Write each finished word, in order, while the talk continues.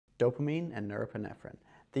Dopamine and norepinephrine.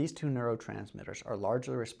 These two neurotransmitters are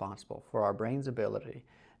largely responsible for our brain's ability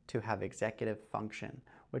to have executive function,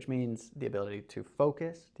 which means the ability to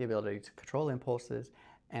focus, the ability to control impulses,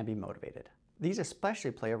 and be motivated. These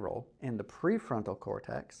especially play a role in the prefrontal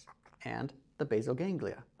cortex and the basal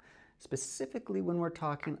ganglia, specifically when we're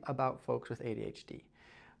talking about folks with ADHD.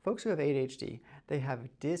 Folks who have ADHD, they have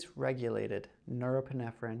dysregulated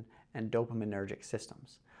norepinephrine and dopaminergic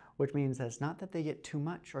systems, which means that it's not that they get too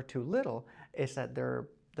much or too little, it's that their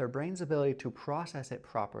brain's ability to process it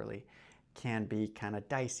properly can be kind of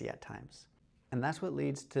dicey at times. And that's what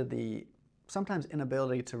leads to the sometimes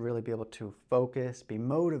inability to really be able to focus, be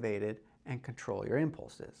motivated, and control your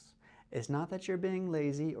impulses. It's not that you're being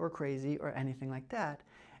lazy or crazy or anything like that,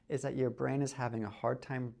 it's that your brain is having a hard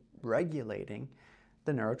time regulating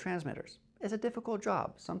the neurotransmitters. It's a difficult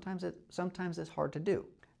job. Sometimes it's hard to do.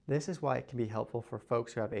 This is why it can be helpful for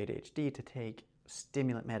folks who have ADHD to take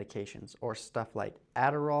stimulant medications or stuff like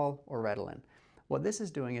Adderall or Ritalin. What this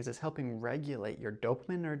is doing is it's helping regulate your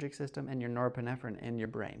dopaminergic system and your norepinephrine in your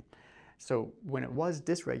brain. So when it was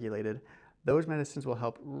dysregulated, those medicines will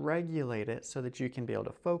help regulate it so that you can be able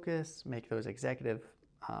to focus, make those executive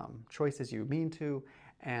choices you mean to,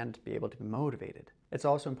 and be able to be motivated. It's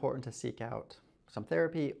also important to seek out some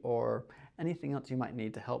therapy or anything else you might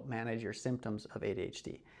need to help manage your symptoms of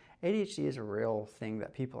ADHD. ADHD is a real thing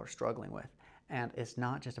that people are struggling with, and it's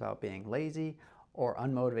not just about being lazy or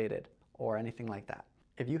unmotivated or anything like that.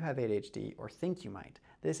 If you have ADHD or think you might,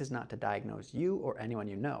 this is not to diagnose you or anyone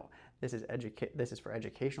you know. This is for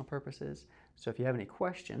educational purposes. So if you have any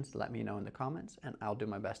questions, let me know in the comments and I'll do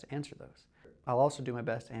my best to answer those. I'll also do my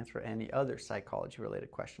best to answer any other psychology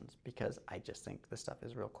related questions because I just think this stuff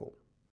is real cool.